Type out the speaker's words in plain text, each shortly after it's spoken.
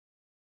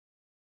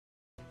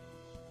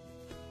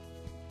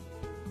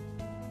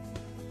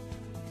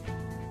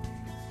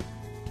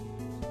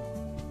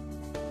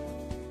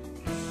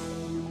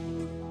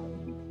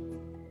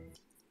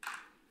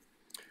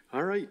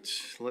right,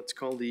 let's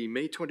call the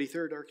May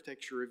 23rd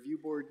Architecture Review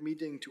Board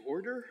meeting to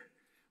order.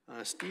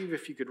 Steve,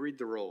 if you could read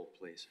the roll,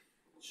 please.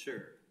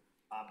 Sure.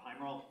 Bob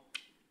Heimerl.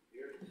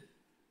 Here.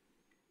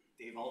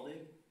 Dave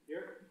Alding.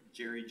 Here.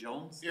 Jerry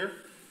Jones. Here.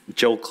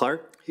 Joe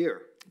Clark.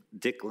 Here.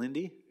 Dick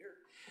Lindy.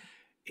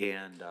 Here.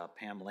 And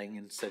Pam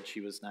Langen said she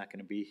was not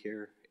going to be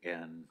here,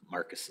 and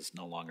Marcus is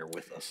no longer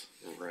with us.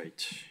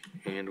 Right.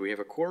 And we have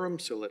a quorum,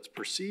 so let's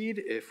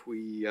proceed. If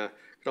we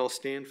could all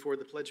stand for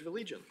the Pledge of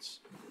Allegiance.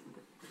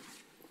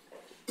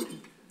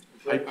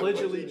 I pledge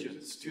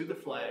allegiance to the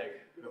flag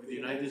of the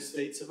United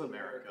States of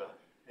America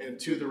and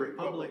to the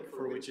republic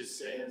for which it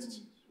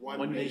stands,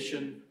 one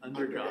nation,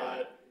 under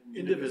God,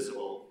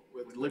 indivisible,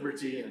 with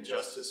liberty and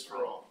justice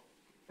for all.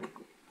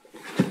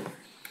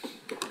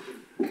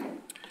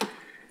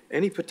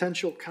 Any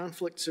potential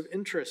conflicts of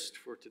interest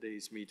for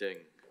today's meeting?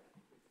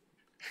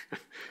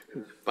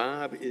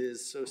 Bob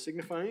is so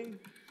signifying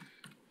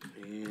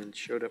and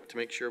showed up to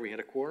make sure we had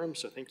a quorum,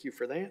 so thank you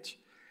for that.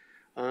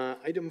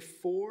 Item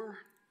 4.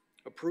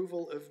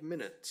 Approval of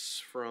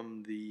minutes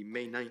from the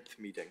May 9th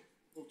meeting.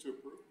 Move to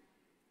approve.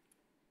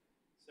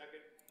 Second.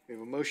 We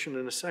have a motion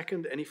and a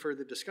second. Any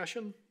further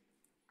discussion?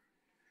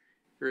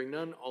 Hearing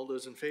none, all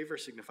those in favor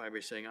signify by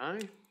saying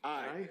aye.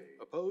 Aye.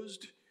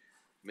 Opposed?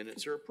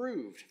 Minutes are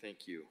approved.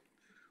 Thank you.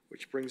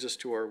 Which brings us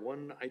to our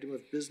one item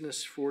of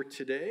business for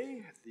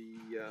today.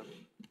 The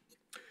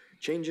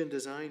change in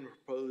design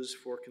proposed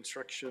for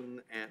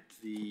construction at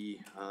the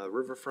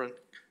riverfront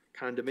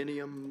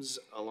condominiums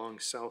along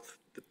South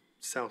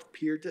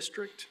Pier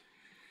District.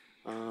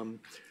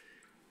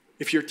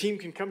 If your team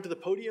can come to the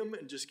podium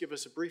and just give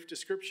us a brief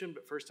description,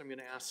 but first I'm going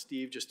to ask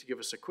Steve just to give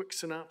us a quick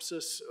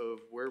synopsis of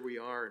where we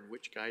are and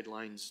which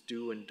guidelines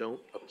do and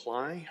don't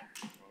apply.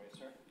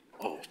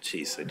 Oh,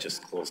 geez, I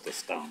just closed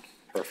this down.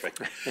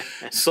 Perfect.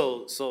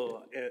 So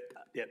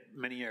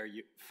many are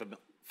you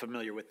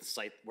familiar with the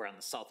site. We're on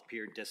the South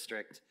Pier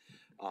District.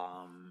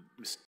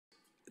 Mr.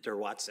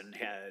 Watson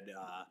had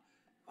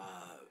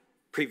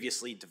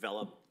previously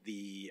developed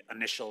the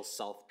initial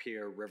South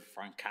Pier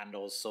riverfront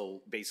condos.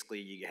 So basically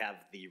you have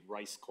the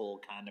Rice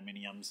Coal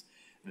condominiums,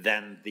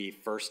 then the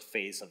first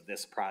phase of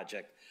this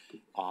project.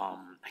 I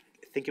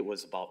think it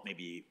was about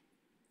maybe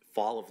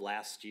fall of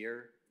last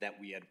year that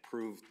we had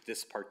approved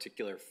this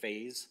particular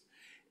phase.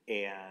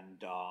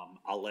 And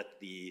I'll let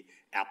the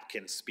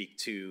applicant speak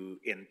to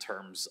in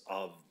terms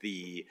of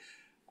the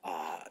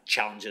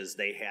challenges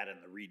they had and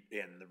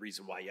the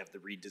reason why you have the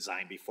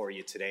redesign before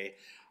you today.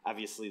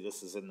 Obviously,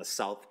 this is in the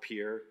South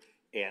Pier,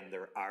 and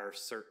there are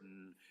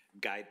certain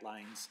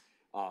guidelines.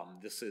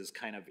 This is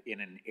kind of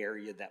in an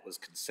area that was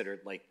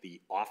considered like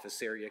the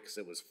office area because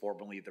it was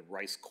formerly the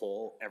Rice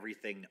Coal,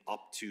 everything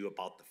up to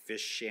about the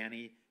fish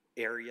shanty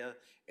area,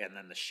 and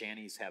then the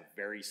shanties have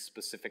very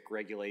specific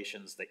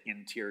regulations. The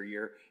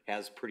interior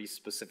has pretty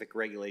specific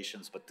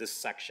regulations, but this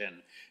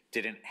section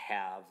didn't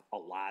have a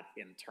lot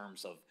in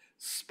terms of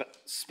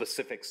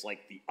specifics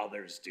like the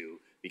others do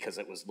because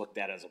it was looked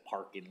at as a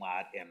parking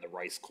lot and the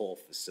Rice Coal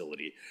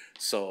facility.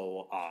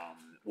 So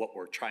what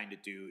we're trying to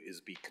do is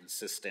be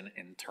consistent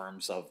in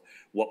terms of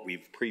what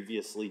we've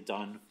previously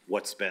done,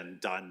 what's been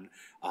done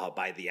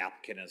by the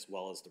applicant as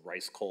well as the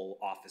Rice Coal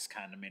office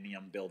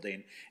condominium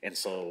building. And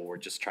so we're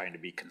just trying to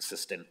be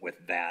consistent with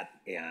that,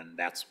 and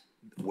that's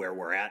where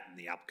we're at. And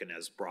the applicant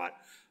has brought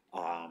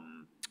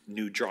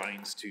new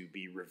drawings to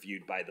be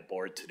reviewed by the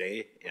board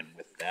today. And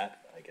with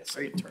that, I guess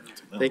I turn it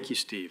to them. Thank you,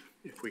 Steve.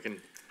 If we can.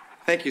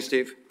 Thank you,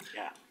 Steve.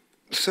 Yeah.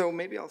 So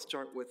maybe I'll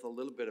start with a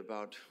little bit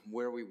about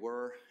where we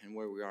were and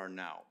where we are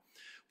now.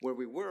 Where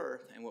we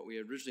were and what we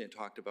originally had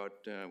talked about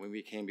when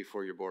we came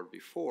before your board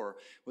before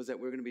was that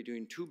we're going to be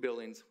doing two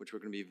buildings which were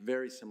going to be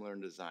very similar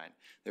in design.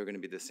 They were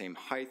going to be the same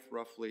height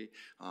roughly,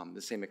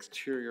 the same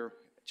exterior,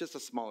 just a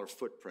smaller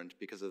footprint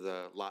because of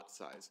the lot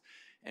size.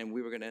 And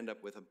we were going to end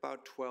up with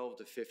about 12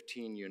 to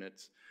 15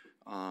 units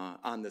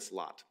on this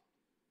lot.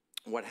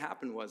 What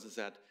happened was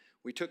that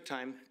we took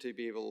time to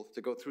be able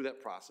to go through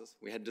that process.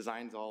 We had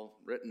designs all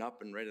written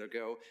up and ready to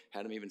go,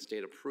 had them even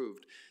state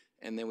approved,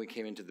 and then we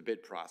came into the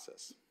bid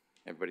process.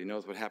 Everybody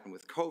knows what happened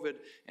with COVID,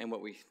 and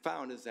what we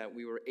found is that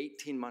we were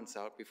 18 months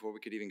out before we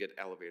could even get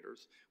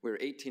elevators. We were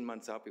 18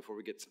 months out before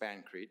we get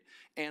Spancrete,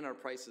 and our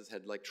prices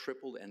had like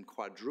tripled and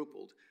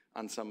quadrupled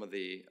on some of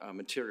the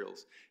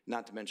materials,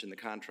 not to mention the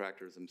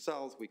contractors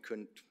themselves. We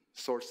couldn't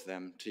source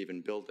them to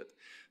even build it.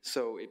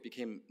 So it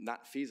became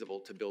not feasible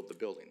to build the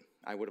building.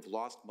 I would have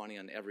lost money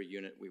on every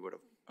unit we would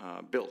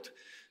have built.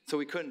 So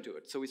we couldn't do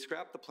it. So we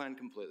scrapped the plan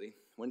completely,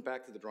 went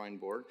back to the drawing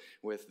board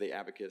with the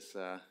abacus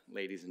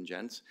ladies and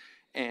gents,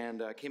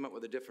 and came up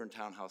with a different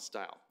townhouse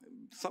style,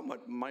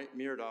 somewhat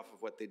mirrored off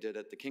of what they did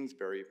at the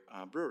Kingsbury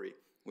Brewery,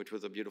 which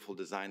was a beautiful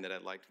design that I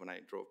liked when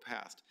I drove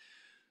past.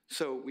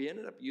 So we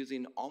ended up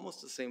using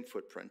almost the same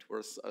footprint.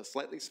 We're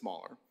slightly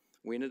smaller.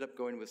 We ended up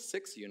going with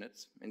 6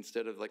 units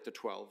instead of like the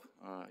 12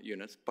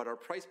 units, but our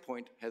price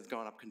point has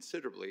gone up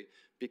considerably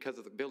because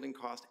of the building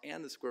cost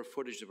and the square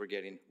footage that we're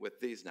getting with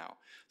these now.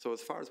 So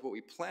as far as what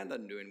we planned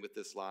on doing with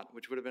this lot,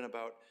 which would have been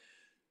about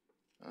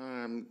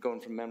I'm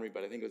going from memory,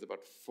 but I think it was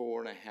about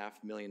 $4.5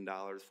 million,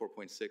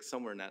 4.6,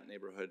 somewhere in that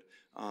neighborhood.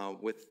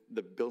 With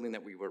the building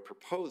that we were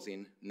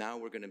proposing, now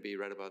we're going to be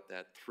right about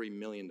that $3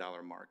 million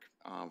mark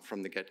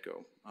from the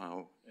get-go.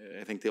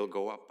 I think they'll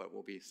go up, but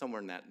we'll be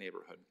somewhere in that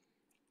neighborhood.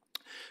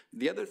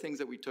 The other things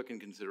that we took in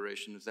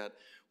consideration is that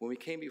when we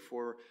came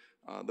before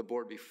the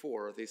board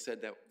before, they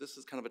said that this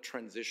is kind of a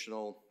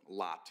transitional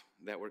lot,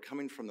 that we're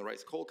coming from the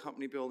Rice Coal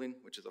Company building,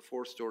 which is a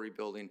 4-story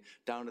building,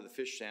 down to the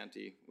fish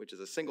shanty, which is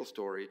a single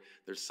story.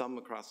 There's some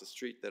across the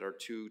street that are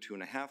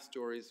 2.5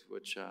 stories,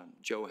 which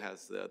Joe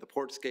has the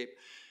portscape.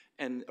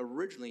 And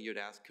originally you'd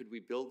ask, could we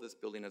build this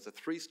building as a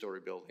 3-story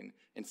building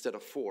instead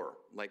of 4,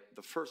 like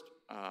the first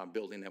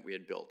building that we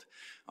had built?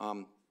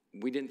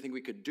 We didn't think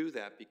we could do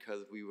that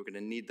because we were going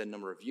to need the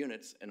number of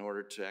units in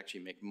order to actually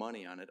make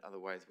money on it.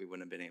 Otherwise, we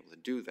wouldn't have been able to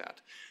do that.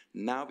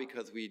 Now,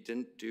 because we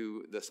didn't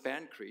do the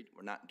spancrete,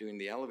 we're not doing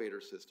the elevator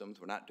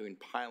systems, we're not doing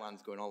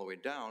pylons going all the way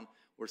down,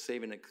 we're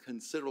saving a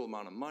considerable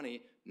amount of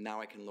money.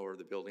 Now I can lower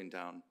the building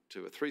down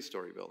to a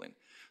 3-story building.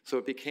 So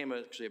it became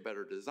actually a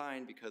better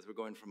design because we're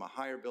going from a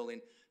higher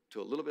building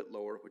to a little bit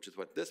lower, which is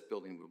what this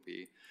building will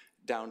be,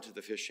 down to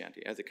the fish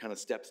shanty as it kind of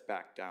steps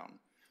back down.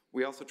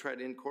 We also try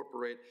to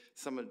incorporate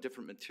some of the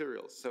different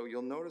materials. So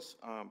you'll notice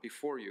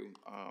before you,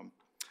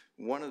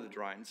 one of the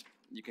drawings,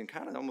 you can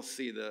kind of almost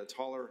see the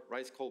taller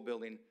Rice Coal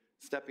building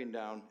stepping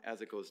down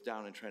as it goes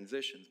down and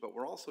transitions. But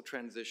we're also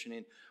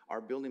transitioning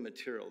our building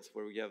materials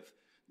where we have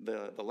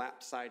the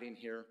lap siding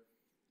here,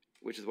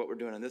 which is what we're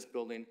doing on this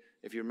building.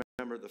 If you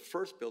remember, the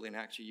first building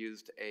actually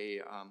used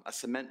a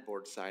cement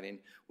board siding,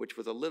 which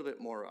was a little bit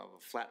more of a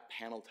flat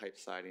panel type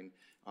siding,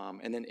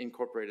 and then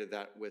incorporated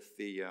that with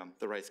the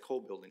Rice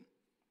Coal building.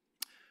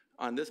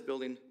 On this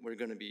building, we're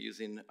going to be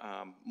using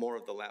more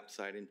of the lap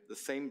siding, the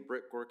same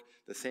brickwork,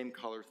 the same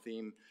color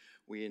theme.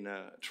 We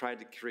tried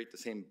to create the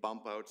same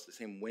bump outs, the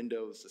same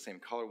windows, the same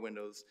color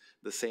windows,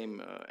 the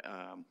same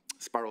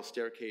spiral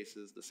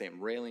staircases, the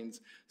same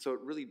railings. So it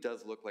really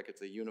does look like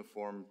it's a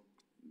uniform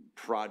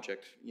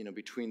project, you know,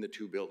 between the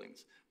two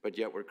buildings. But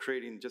yet we're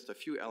creating just a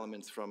few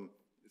elements from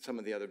some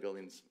of the other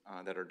buildings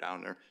that are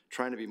down there,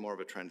 trying to be more of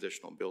a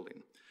transitional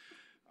building.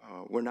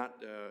 We're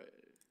not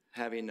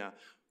having a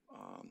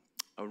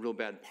real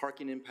bad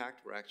parking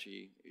impact. We're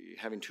actually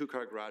having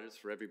 2-car garages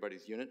for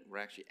everybody's unit. We're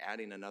actually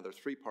adding another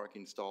 3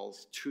 parking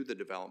stalls to the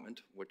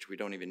development, which we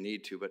don't even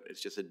need to, but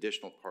it's just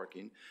additional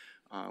parking.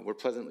 We're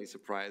pleasantly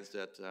surprised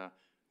that,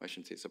 I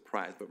shouldn't say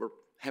surprised, but we're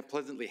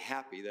pleasantly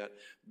happy that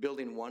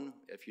building 1,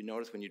 if you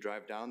notice when you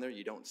drive down there,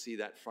 you don't see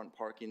that front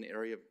parking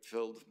area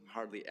filled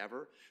hardly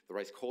ever. The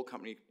Rice Coal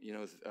Company, you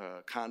know,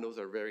 condos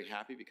are very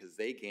happy because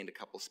they gained a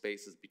couple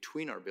spaces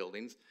between our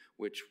buildings,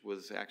 which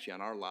was actually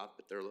on our lot,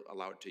 but they're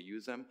allowed to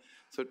use them.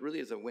 So it really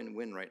is a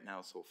win-win right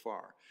now so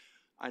far.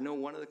 I know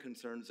one of the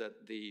concerns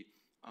that the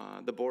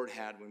board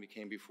had when we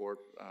came before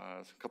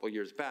a couple of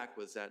years back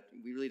was that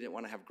we really didn't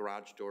want to have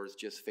garage doors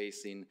just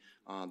facing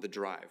the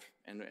drive.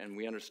 And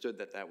we understood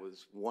that that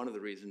was one of the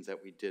reasons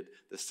that we did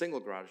the single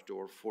garage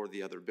door for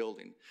the other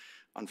building.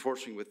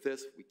 Unfortunately, with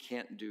this, we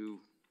can't do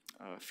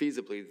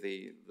feasibly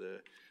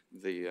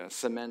the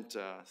cement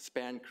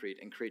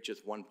spancrete and create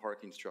just one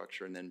parking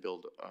structure and then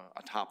build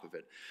atop of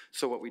it.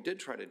 So what we did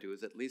try to do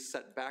is at least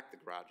set back the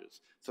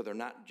garages. So they're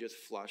not just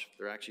flush,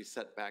 they're actually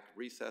set back,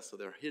 recessed, so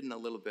they're hidden a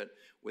little bit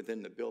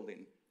within the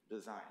building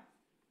design.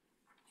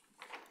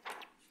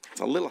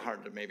 It's a little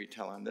hard to maybe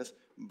tell on this,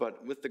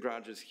 but with the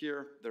garages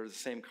here, they're the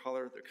same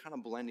color. They're kind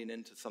of blending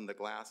into some of the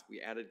glass. We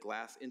added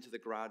glass into the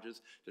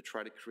garages to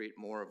try to create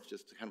more of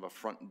just kind of a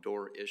front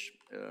door-ish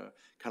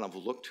kind of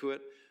look to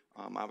it.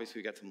 Obviously,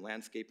 we got some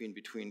landscaping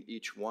between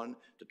each one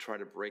to try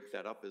to break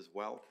that up as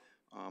well.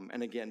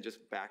 And again,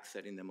 just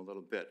backsetting them a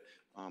little bit.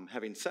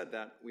 Having said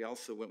that, we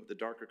also went with the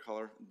darker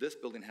color. This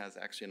building has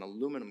actually an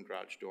aluminum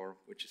garage door,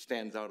 which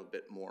stands out a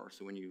bit more.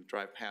 So when you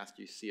drive past,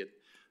 you see it.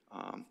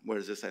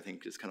 Whereas this, I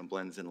think, just kind of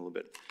blends in a little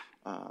bit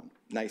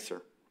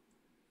nicer.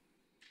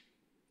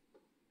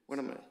 What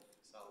am I?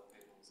 Solid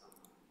panels on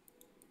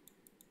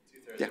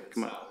 2/3 Yeah,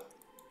 come on.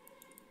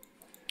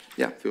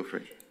 Yeah, feel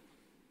free.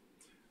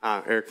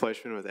 Eric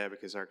Fleischman with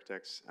Abacus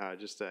Architects.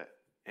 Just to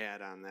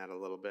add on that a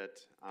little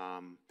bit,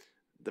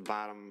 the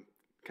bottom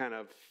kind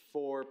of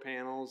 4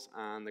 panels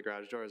on the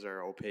garage doors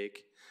are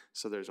opaque,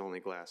 so there's only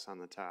glass on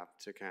the top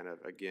to kind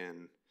of,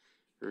 again,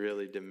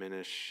 really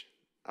diminish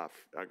a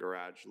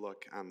garage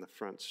look on the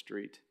front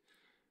street.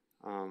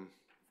 I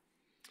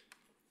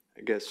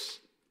guess,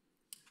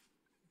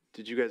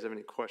 did you guys have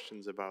any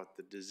questions about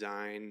the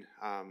design?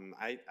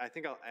 I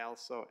think I'll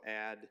also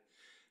add,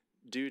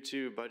 due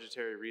to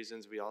budgetary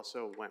reasons, we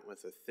also went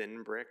with a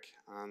thin brick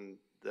on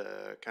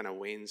the kind of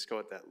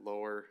wainscot, that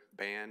lower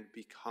band,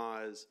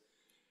 because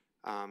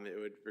it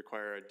would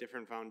require a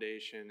different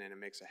foundation and it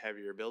makes a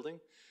heavier building.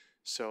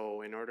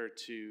 So in order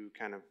to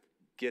kind of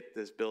get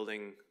this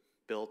building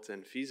built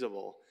and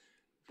feasible,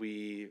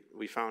 we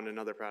found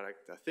another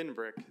product, a thin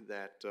brick,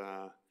 that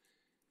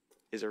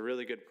is a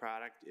really good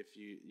product if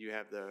you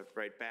have the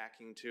right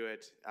backing to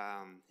it.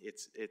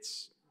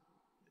 It's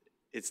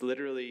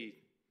literally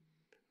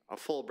a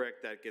full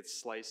brick that gets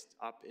sliced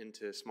up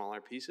into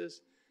smaller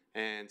pieces.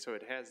 And so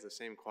it has the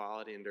same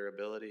quality and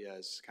durability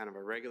as kind of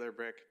a regular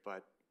brick,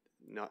 but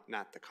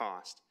not the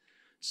cost.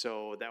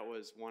 So that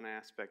was one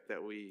aspect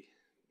that we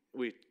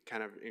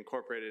kind of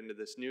incorporated into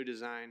this new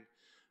design.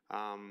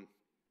 And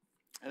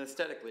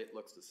aesthetically, it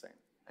looks the same.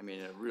 I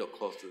mean, real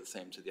close to the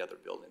same to the other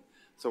building.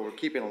 So we're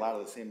keeping a lot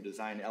of the same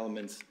design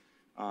elements.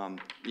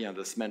 You know,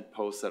 the cement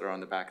posts that are on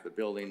the back of the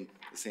building,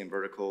 the same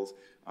verticals,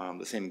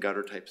 the same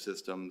gutter type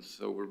systems.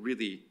 So we're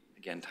really,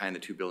 again, tying the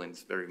two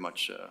buildings very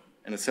much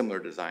in a similar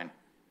design.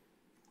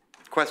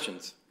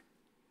 Questions?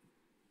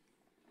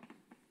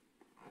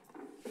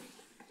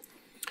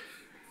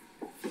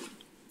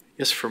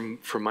 Yes, from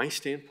my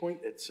standpoint,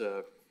 it's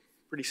a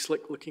pretty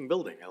slick looking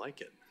building. I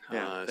like it.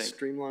 Yeah, thanks.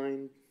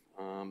 Streamlined.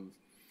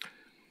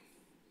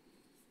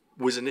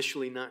 Was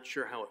initially not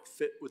sure how it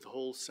fit with the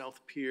whole South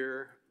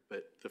Pier,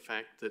 but the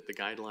fact that the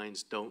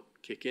guidelines don't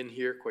kick in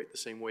here quite the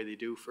same way they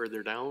do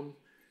further down,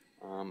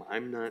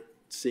 I'm not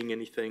seeing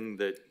anything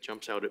that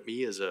jumps out at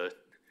me as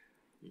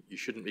you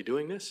shouldn't be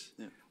doing this.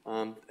 Yeah.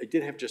 I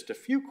did have just a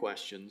few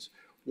questions.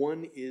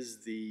 One is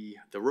the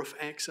roof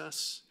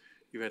access.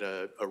 You had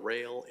a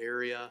rail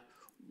area.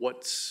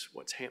 What's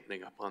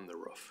happening up on the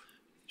roof?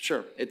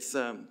 Sure. It's,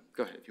 go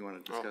ahead if you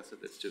want to discuss it.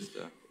 It's just,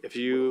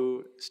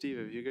 Steve,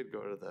 if you could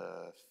go to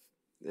the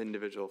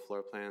individual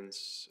floor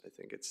plans, I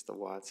think it's the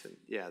Watson,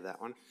 yeah, that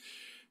one.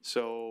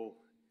 So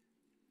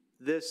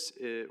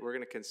we're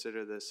gonna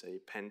consider this a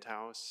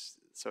penthouse,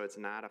 so it's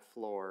not a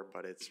floor,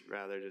 but it's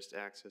rather just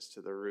access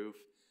to the roof.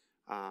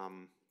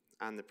 On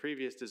the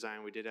previous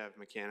design, we did have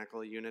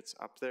mechanical units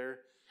up there,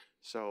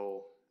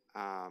 so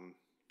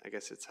I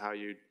guess it's how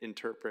you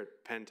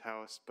interpret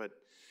penthouse, but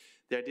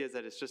the idea is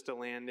that it's just a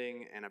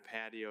landing and a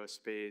patio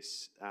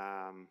space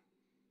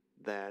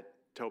that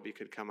Toby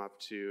could come up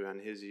to on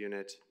his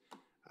unit,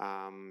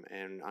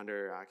 and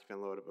under occupant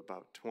load of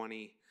about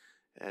 20,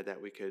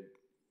 that we could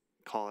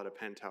call it a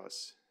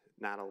penthouse,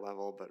 not a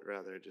level, but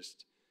rather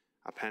just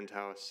a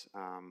penthouse,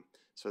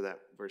 so that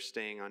we're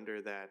staying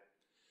under that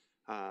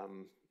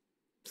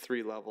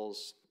 3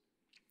 levels.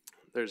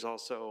 There's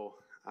also,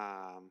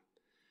 on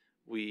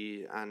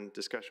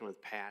discussion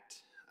with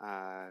Pat,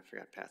 I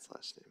forgot Pat's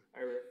last name.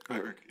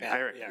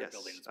 Irick, yes.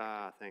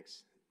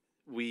 Thanks.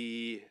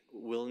 We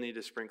will need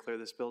to sprinkler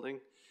this building,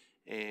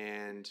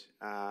 and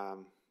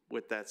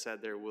with that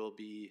said, there will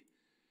be,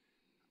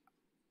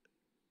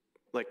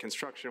 like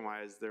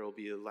construction-wise, there will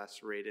be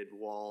less rated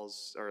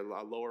walls or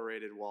a lower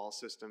rated wall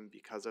system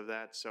because of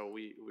that. So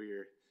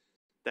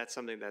that's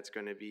something that's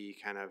going to be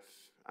kind of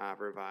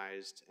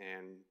revised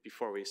and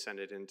before we send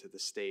it into the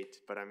state.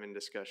 But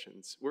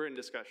we're in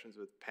discussions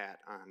with Pat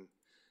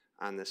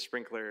on the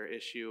sprinkler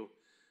issue,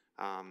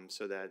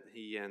 so that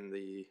he and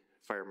the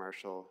fire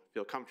marshal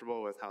feel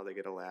comfortable with how they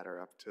get a ladder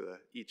up to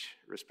each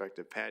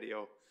respective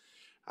patio.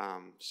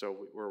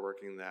 So we're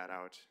working that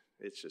out.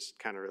 It's just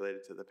kind of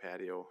related to the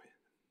patio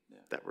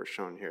that we're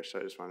showing here, so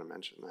I just want to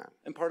mention that.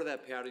 and part of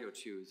that patio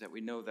too is that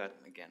we know that,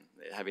 again,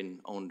 having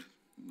owned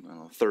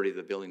 30 of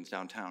the buildings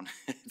downtown,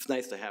 it's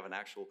nice to have an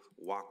actual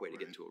walkway to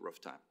get into a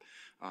rooftop.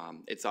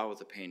 It's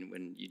always a pain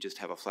when you just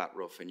have a flat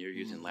roof and you're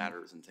using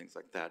ladders and things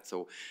like that.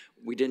 So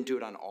we didn't do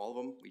it on all of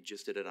them. We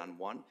just did it on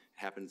one. It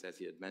happens, as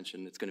he had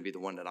mentioned, it's going to be the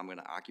one that I'm going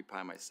to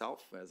occupy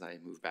myself as I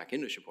move back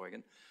into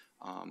Sheboygan.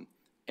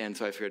 And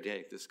so I figured,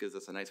 hey, this gives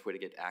us a nice way to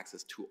get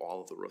access to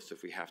all of the roofs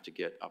if we have to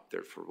get up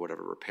there for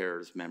whatever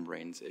repairs,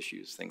 membranes,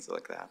 issues, things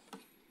like that.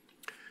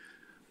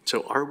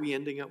 So are we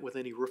ending up with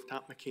any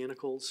rooftop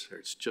mechanicals, or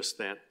it's just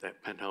that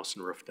penthouse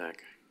and roof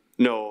deck?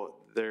 No,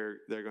 they're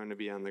going to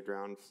be on the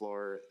ground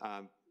floor.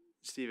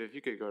 Steve, if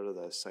you could go to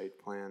the site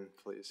plan,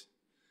 please.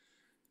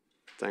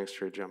 Thanks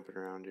for jumping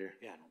around here.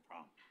 Yeah, no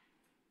problem.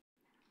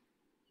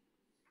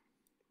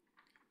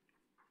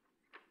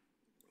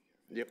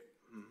 Yep.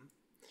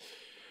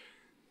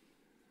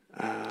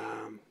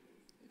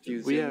 If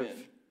you we zoom have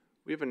in.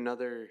 we have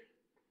another.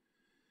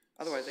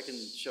 Otherwise, I can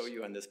show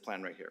you on this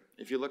plan right here.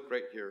 If you look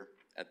right here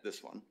at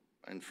this one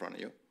in front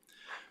of you,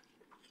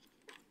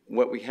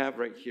 what we have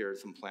right here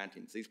is some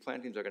plantings. These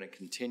plantings are going to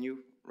continue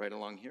right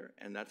along here,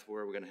 and that's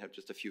where we're going to have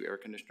just a few air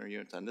conditioner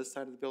units on this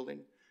side of the building,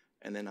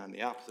 and then on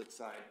the opposite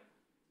side,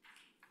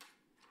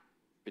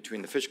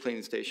 between the fish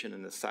cleaning station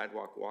and the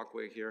sidewalk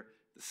walkway here,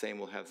 the same,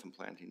 we'll have some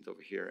plantings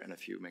over here and a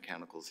few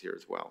mechanicals here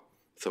as well.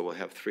 So we'll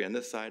have 3 on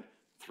this side,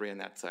 3 on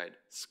that side,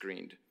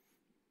 screened.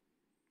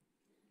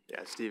 Yeah,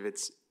 Steve,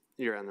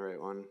 you're on the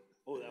right one.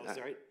 Oh, that was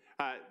right?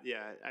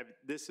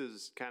 This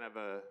is kind of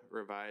a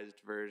revised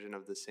version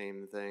of the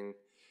same thing,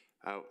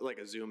 like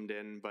a zoomed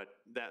in, but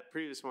that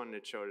previous one,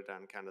 it showed it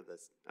on kind of the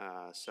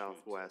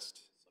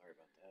southwest. Sorry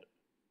about that.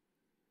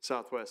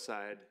 Southwest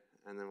side,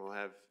 and then we'll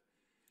have,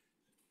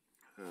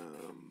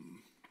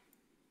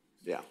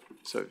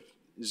 so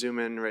zoom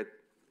in right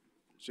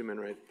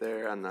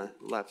there on the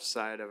left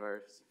side of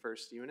our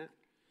first unit.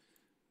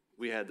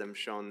 We had them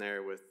shown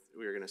there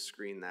we were gonna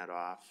screen that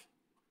off.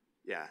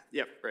 Yeah,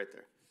 yep, right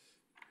there.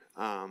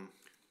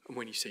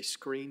 When you say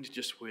screened,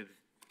 just with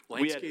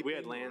landscaping? We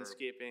had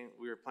landscaping.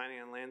 We were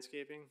planning on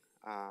landscaping,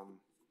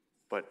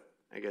 but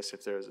I guess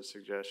if there was a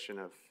suggestion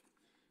of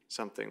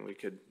something, we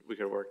could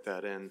work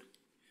that in.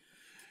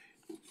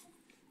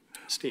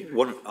 Steve?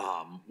 One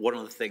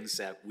of the things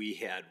that we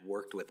had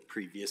worked with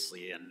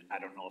previously, and I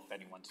don't know if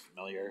anyone's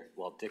familiar,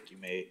 well, Dick,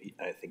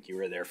 I think you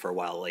were there for a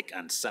while, like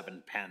on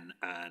 7 Penn,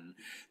 on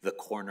the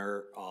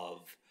corner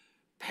of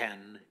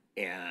Penn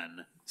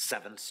and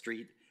 7th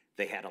Street,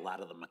 they had a lot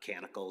of the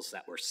mechanicals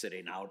that were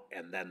sitting out,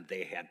 and then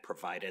they had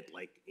provided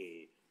like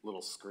a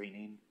little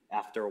screening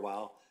after a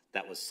while.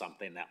 That was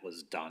something that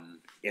was done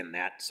in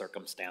that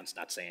circumstance,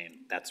 not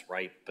saying that's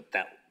right, but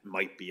that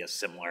might be a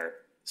similar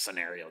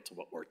scenario to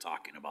what we're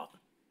talking about.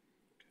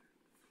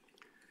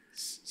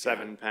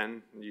 7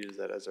 Penn, use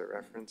that as a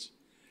reference.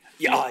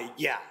 Yeah. I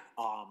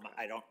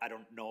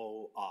don't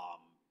know.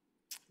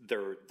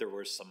 There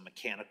were some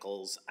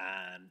mechanicals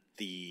on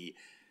the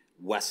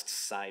west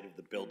side of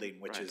the building,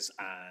 which right. is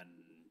on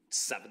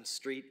 7th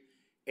Street.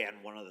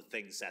 And one of the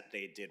things that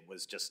they did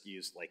was just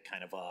use like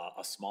kind of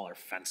a smaller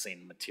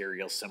fencing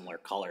material, similar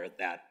color,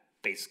 that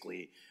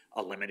basically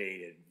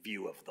eliminated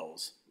view of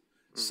those.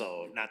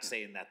 So not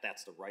saying that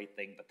that's the right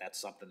thing, but that's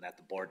something that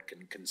the board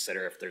can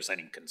consider if there's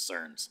any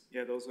concerns.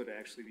 Yeah, those would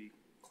actually be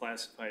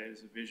classified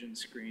as a vision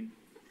screen.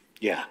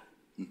 Yeah.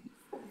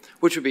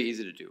 Which would be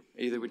easy to do.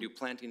 Either we do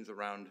plantings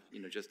around,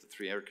 just the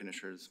 3 air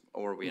conditioners,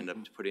 or we end up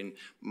putting,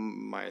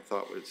 my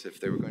thought was if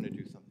they were going to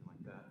do something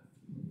like that,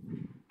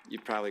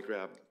 you'd probably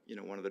grab,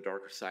 one of the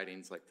darker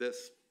sidings like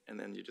this, and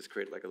then you just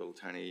create like a little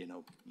tiny,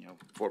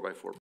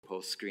 4x4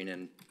 post screen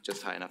in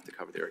just high enough to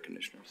cover the air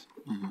conditioners.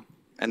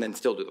 And then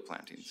still do the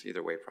plantings,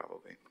 either way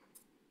probably.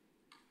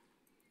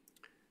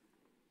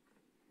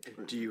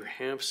 Do you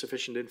have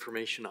sufficient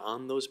information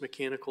on those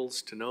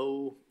mechanicals to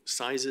know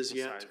sizes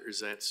yet, or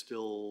is that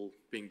still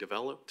being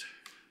developed?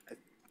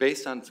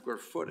 Based on square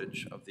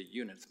footage of the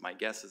units, my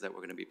guess is that we're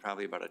going to be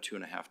probably about a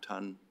 2.5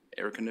 ton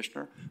air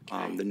conditioner.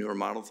 Okay. The newer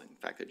models, in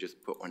fact, I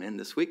just put one in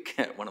this week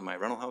at one of my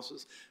rental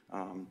houses.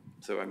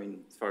 So, I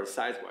mean, as far as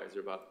size-wise,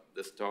 they're about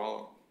this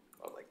tall,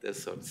 about like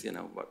this, so it's,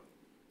 what,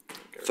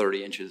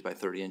 30 inches by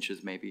 30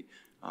 inches maybe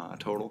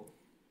total.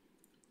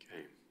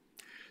 Okay.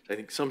 So I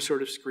think some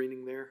sort of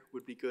screening there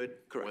would be good.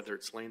 Correct. Whether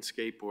it's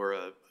landscape or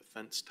a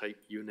fence-type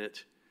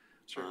unit.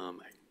 Sure.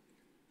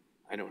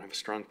 I don't have a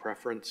strong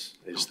preference.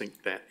 I just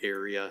think that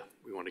area,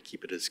 we want to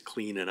keep it as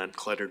clean and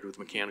uncluttered with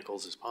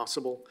mechanicals as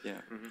possible.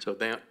 Yeah. So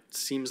that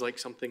seems like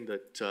something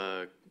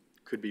that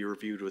could be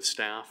reviewed with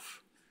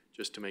staff,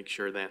 just to make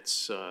sure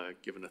that's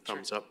given a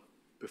thumbs up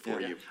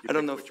before you I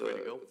don't pick know which if way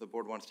to go. the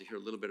board wants to hear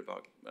a little bit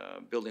about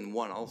building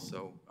 1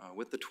 also.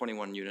 With the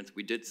 21 units,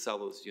 we did sell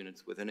those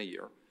units within a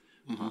year.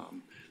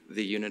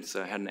 The units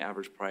had an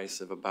average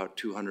price of about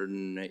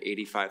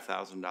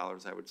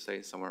 $285,000, I would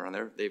say, somewhere around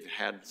there. They've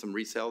had some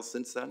resales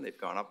since then. They've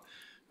gone up.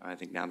 I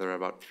think now they're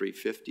about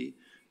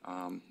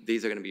 $350,000.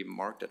 These are going to be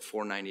marked at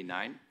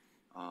 $499,000,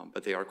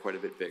 but they are quite a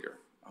bit bigger.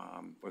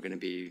 We're going to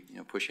be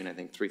pushing, I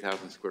think,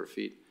 3,000 square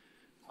feet.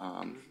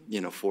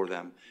 For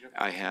them.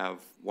 I have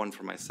one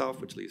for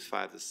myself, which leaves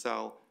 5 to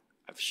sell.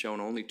 I've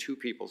shown only 2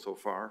 people so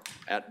far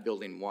at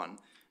building 1,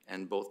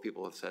 and both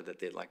people have said that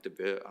they'd like to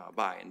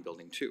buy in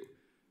building 2.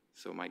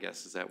 So my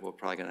guess is that we're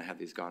probably going to have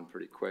these gone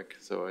pretty quick.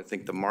 So I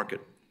think the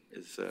market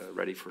is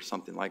ready for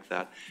something like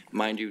that.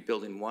 Mind you,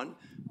 building 1,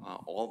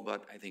 all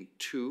but I think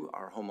 2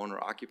 are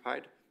homeowner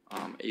occupied,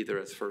 either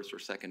as first or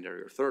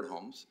secondary or third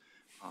homes.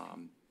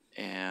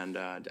 And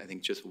I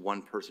think just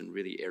 1 person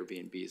really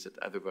Airbnbs it.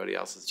 Everybody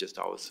else has just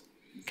always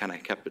kind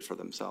of kept it for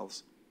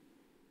themselves.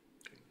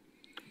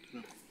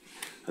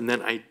 And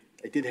then I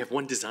did have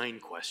one design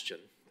question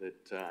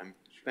that I'm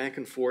back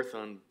and forth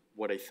on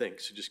what I think.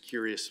 So just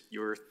curious,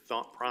 your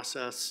thought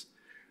process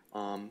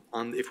on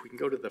if we can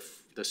go to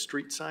the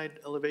street side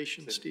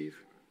elevation,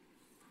 Steve,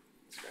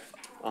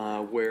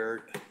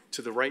 where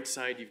to the right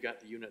side you've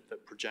got the unit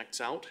that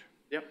projects out.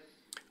 Yep.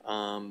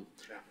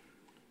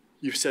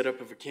 You've set up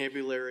a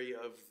vocabulary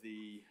of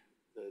the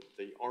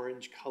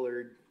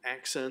orange-colored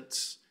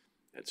accents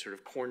at sort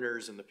of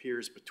corners and the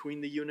piers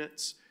between the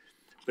units.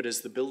 But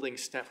as the building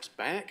steps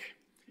back,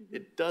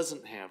 it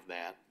doesn't have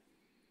that.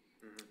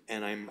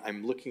 And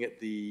I'm looking at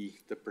the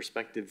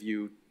perspective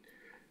view,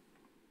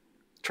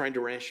 trying to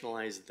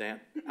rationalize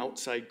that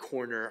outside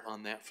corner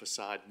on that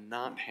facade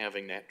not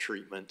having that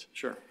treatment.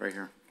 Sure, right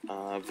here.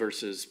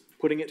 Versus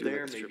putting it Do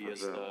there, like a strip maybe of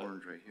as the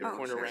orange right here. the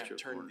corner Sure. wrap Strip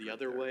of turned orange the right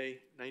other there. way,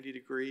 90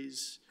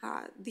 degrees.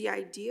 The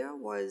idea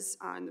was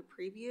on the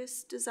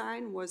previous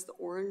design was the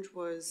orange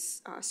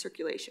was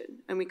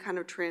circulation, and we kind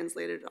of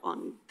translated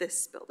on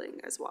this building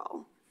as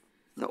well.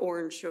 The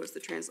orange shows the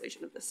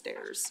translation of the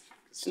stairs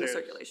and the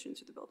circulation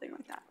through the building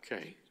like that.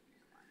 Okay.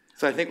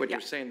 So I think what Yeah.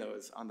 you're saying, though,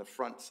 is on the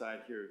front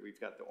side here, we've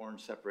got the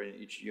orange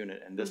separating each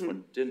unit, and this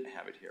one didn't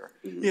have it here.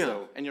 Yeah.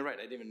 So, and you're right,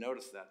 I didn't even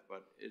notice that,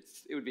 but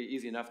it would be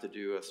easy enough to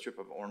do a strip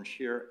of orange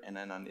here, and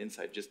then on the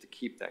inside, just to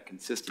keep that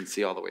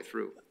consistency all the way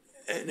through.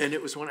 And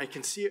it was one, I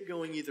can see it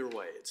going either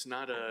way. It's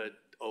not a,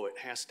 oh, it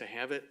has to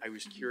have it. I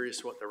was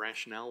curious what the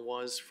rationale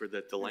was for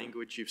the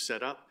language you've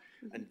set up.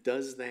 And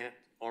does that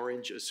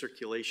orange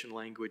circulation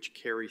language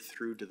carry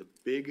through to the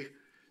big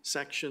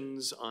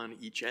sections on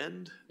each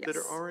end that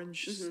are Yes.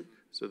 orange.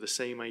 So the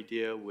same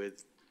idea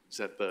with, is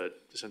that the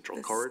central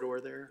This- corridor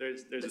there?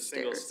 There's The a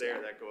single stairs, stair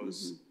yeah. that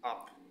goes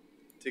up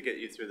to get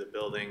you through the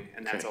building,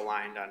 and that's Okay.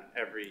 aligned on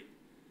every,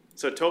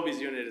 so Toby's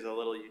unit is a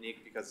little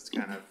unique because it's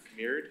kind of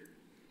mirrored.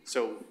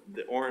 So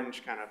the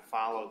orange kind of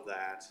followed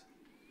that.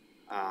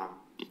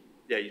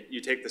 Yeah,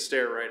 you take the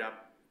stair right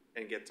up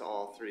and get to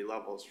all 3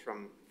 levels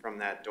from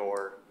that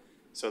door.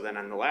 So then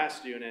on the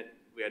last unit,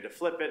 we had to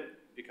flip it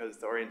because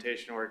the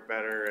orientation worked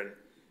better, and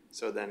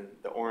so then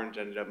the orange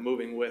ended up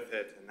moving with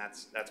it, and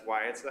that's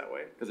why it's that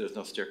way. Because there's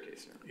no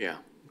staircase here. Yeah.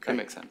 That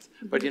makes sense.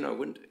 But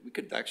we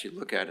could actually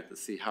look at it to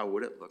see how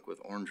would it look with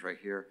orange right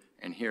here,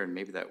 and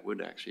maybe that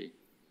would actually,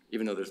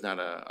 even though there's not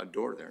a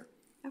door there,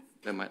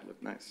 that might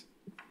look nice.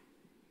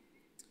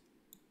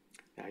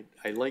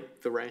 I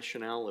like the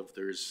rationale of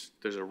there's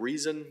a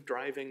reason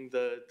driving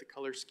the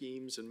color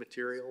schemes and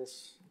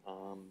materials.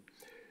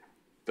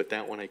 But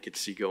that one I could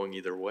see going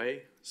either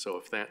way. So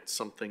if that's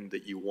something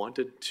that you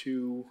wanted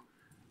to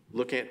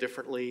look at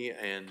differently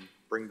and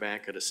bring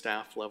back at a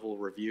staff level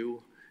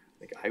review, I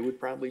think I would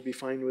probably be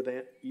fine with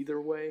that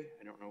either way.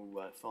 I don't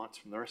know, thoughts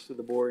from the rest of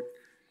the board.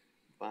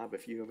 Bob,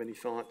 if you have any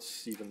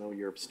thoughts, even though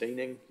you're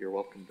abstaining, you're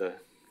welcome to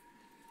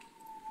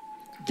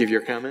give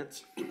your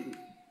comments.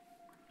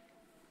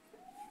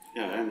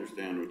 Yeah, I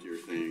understand what you're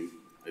saying.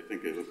 I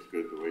think it looks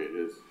good the way it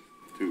is,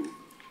 too.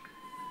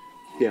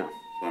 Yeah.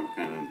 So I'm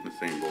kind of in the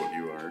same boat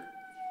you are.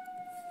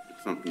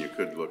 It's something you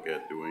could look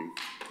at doing,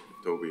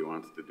 if Toby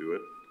wants to do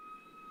it.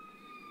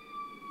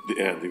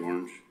 To add the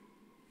orange.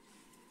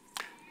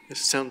 It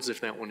sounds as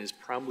if that one is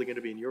probably going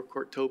to be in your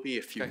court, Toby.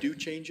 If you do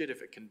change it,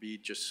 if it can be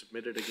just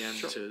submitted again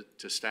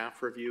to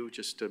staff review,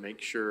 just to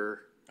make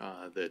sure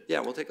that. Yeah,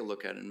 we'll take a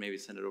look at it and maybe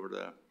send it over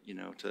to,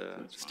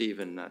 to Steve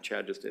and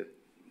Chad just to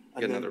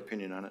get another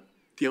opinion on it.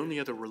 The only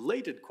other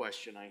related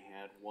question I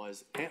had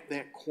was, at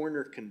that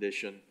corner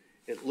condition,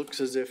 it looks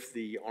as if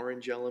the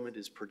orange element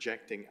is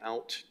projecting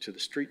out to the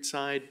street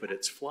side, but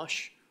it's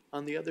flush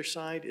on the other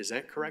side. Is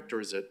that correct, or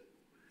is it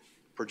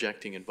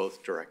projecting in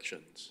both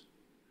directions?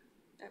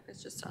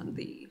 It's just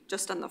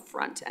on the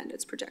front end,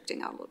 it's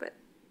projecting out a little bit.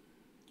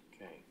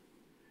 Okay.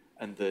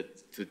 And the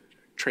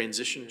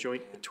transition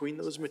joint between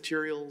those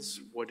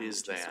materials, what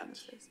is Just on that? the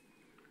face.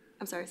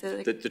 I'm sorry, say that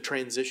again. The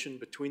transition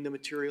between the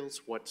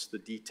materials, what's the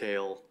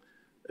detail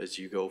as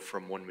you go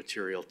from one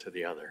material to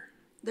the other?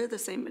 They're the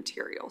same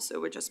material, so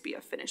it would just be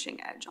a finishing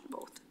edge on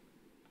both.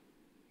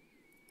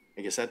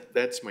 I guess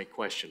that's my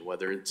question,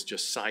 whether it's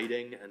just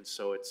siding and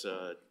so it's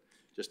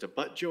just a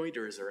butt joint,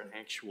 or is there an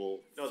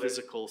actual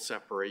physical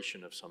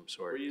separation of some We're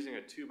sort? using a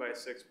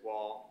 2x6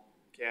 wall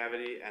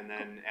cavity, and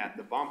then at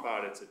the bump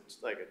out, it's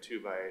like a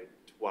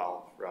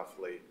 2x12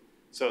 roughly.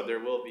 So there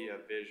will be a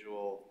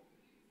visual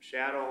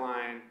shadow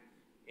line,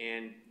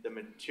 and the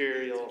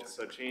material,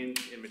 so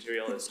change in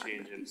material is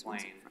change in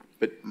plane.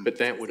 But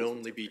that would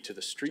only be to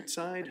the street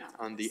side?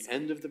 On the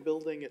end of the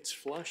building, it's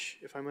flush,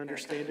 if I'm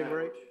understanding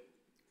right?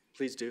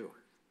 Please do.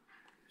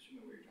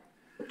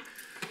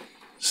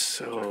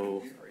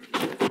 So,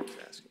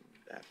 Asking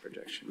that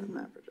projection and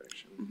that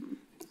projection.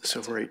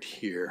 so right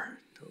here,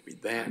 Toby,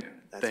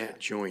 that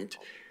joint,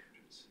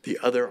 the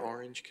other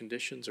orange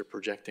conditions are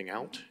projecting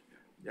out.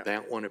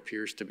 That one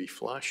appears to be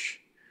flush,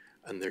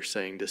 and they're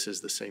saying this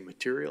is the same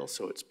material,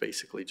 so it's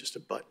basically just a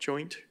butt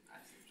joint.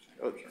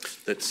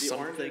 That's The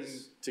orange something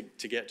is-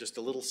 to get just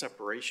a little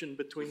separation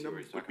between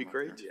them would be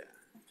great. Yeah.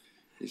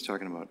 He's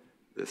talking about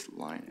this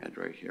line edge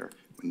right here.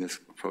 When this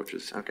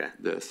approaches Okay.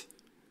 this,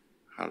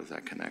 how does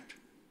that connect?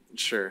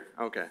 Sure,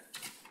 okay.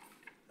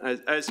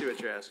 I see what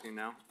you're asking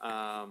now.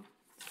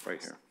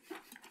 Right here.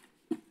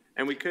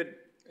 And we could,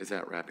 Is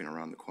that wrapping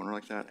around the corner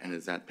like that? And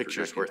is that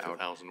Picture's projecting worth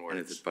a out? 1,000 And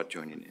is words. it butt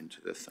joining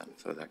into this then?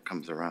 So that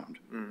comes around.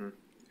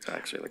 It's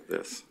actually like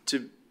this.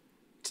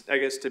 I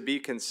guess to be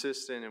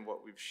consistent in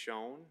what we've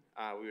shown,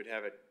 we would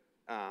have it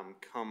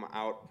come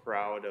out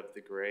proud of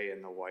the gray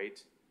and the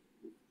white,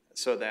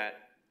 so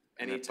that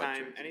And that butt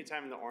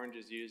anytime the orange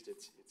is used,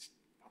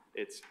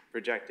 it's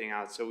projecting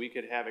out. So we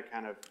could have it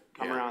kind of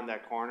come Yeah. around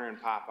that corner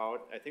and pop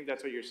out. I think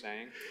that's what you're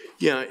saying.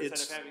 Yeah, Instead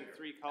it's, of having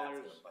 3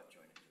 colors,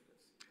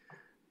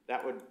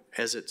 that would,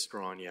 as it's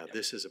drawn, yeah,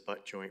 this is a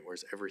butt joint,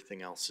 whereas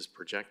everything else is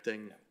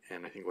projecting.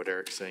 And I think what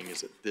Eric's saying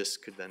is that this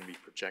could then be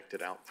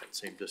projected out that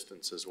same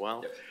distance as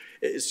well.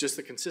 It's just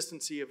the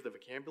consistency of the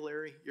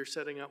vocabulary you're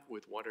setting up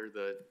with what are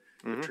the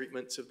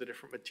treatments of the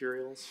different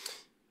materials?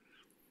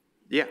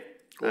 yeah.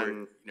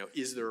 Or,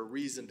 is there a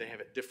reason to have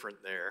it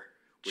different there?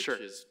 Which Sure.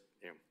 is,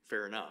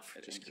 fair enough.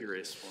 Just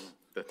curious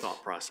the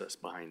thought process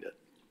behind it.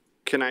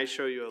 Can I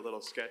show you a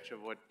little sketch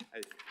of what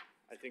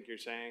I think you're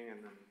saying,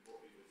 and then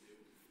what we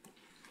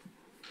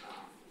would do?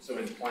 So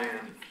in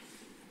plan,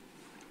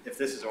 if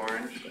this is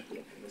orange,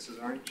 and this is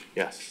orange,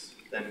 Yes,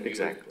 then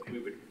exactly. we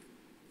would,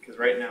 because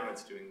right now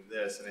it's doing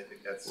this, and I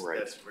think that's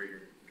Right. where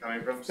you're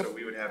coming from. So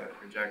we would have it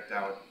project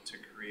out to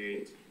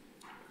create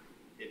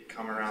it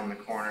come around the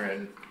corner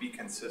and be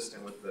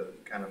consistent with the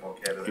kind of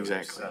vocabulary we've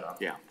Exactly, set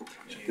up. yeah.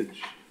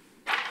 Change.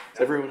 Does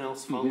everyone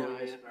else follow?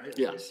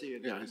 Yeah,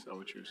 I saw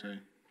what you're saying.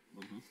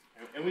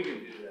 And we can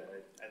do that.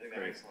 I think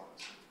that makes a lot of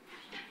sense.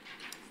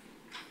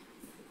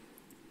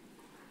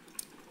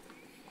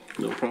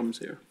 No problems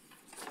here.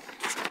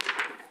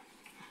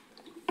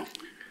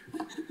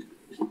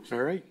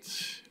 All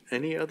right.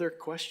 Any other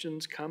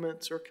questions,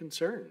 comments, or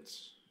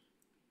concerns?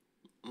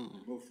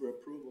 Move for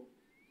approval.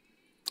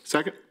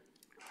 Second.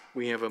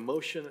 We have a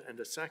motion and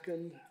a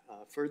second.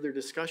 Further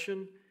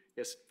discussion?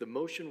 Yes, the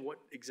motion, what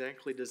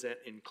exactly does that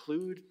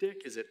include,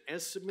 Dick? Is it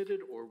as submitted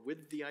or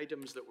with the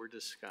items that were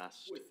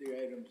discussed? With the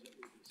items that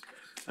we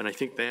discussed. And I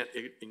think that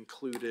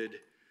included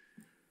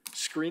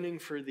screening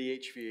for the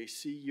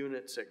HVAC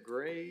units at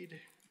grade,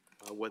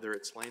 whether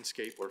it's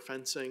landscape or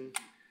fencing,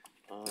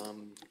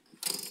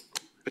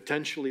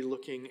 potentially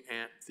looking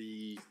at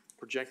the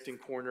projecting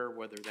corner,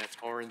 whether that's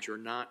orange or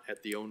not,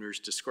 at the owner's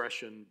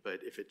discretion, but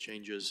if it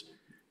changes,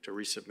 to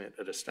resubmit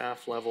at a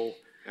staff level.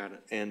 Got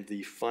it. And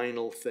the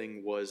final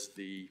thing was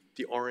the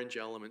orange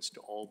elements to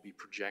all be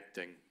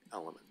projecting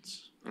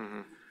elements.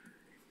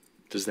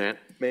 Does that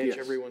match Yes.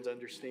 everyone's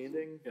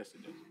understanding? Yes,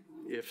 it does.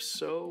 If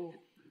so,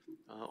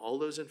 all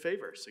those in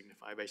favor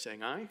signify by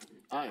saying aye.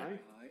 Aye.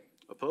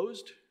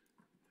 Opposed?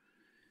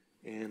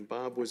 And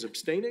Bob was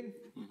abstaining.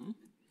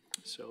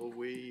 So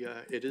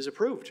it is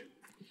approved.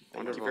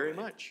 Thank you very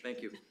much.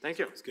 Thank you. Thank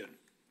you. That's good.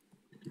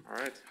 All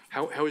right.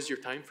 How is your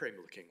time frame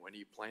looking? When are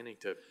you planning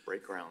to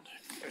break ground?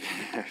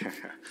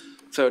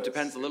 So it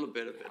depends a little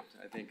bit of it,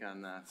 I think,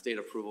 on state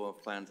approval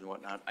of plans and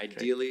whatnot.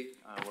 Ideally,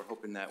 we're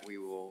hoping that we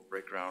will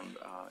break ground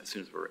as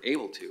soon as we're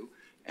able to,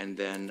 and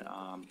then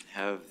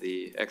have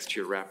the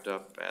exterior wrapped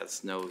up as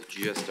snow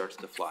just starts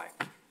to fly,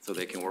 so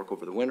they can work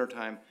over the winter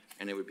time,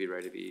 and it would be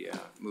ready to be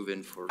move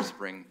in for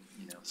spring,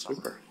 summer.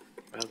 Super.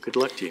 Well, good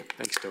luck to you.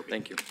 Thanks, Toby.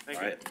 Thank you. Thank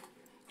All you. right.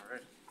 All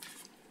right.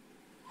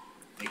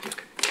 Thank you.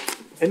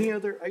 Any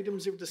other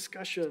items of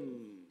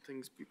discussion,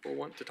 things people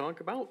want to talk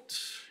about?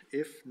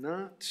 If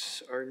not,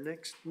 our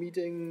next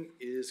meeting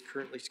is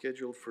currently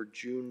scheduled for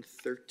June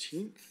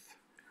 13th,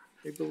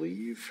 I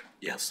believe.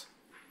 Yes.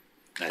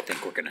 I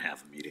think we're gonna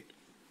have a meeting.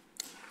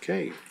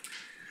 Okay.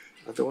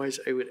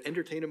 Otherwise, I would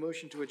entertain a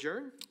motion to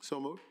adjourn.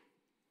 So moved.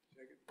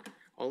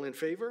 All in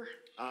favor?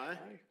 Aye.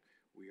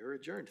 We are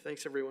adjourned.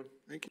 Thanks, everyone.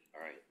 Thank you.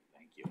 All right,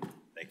 thank you.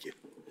 Thank you.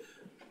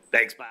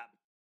 Thanks, Bob.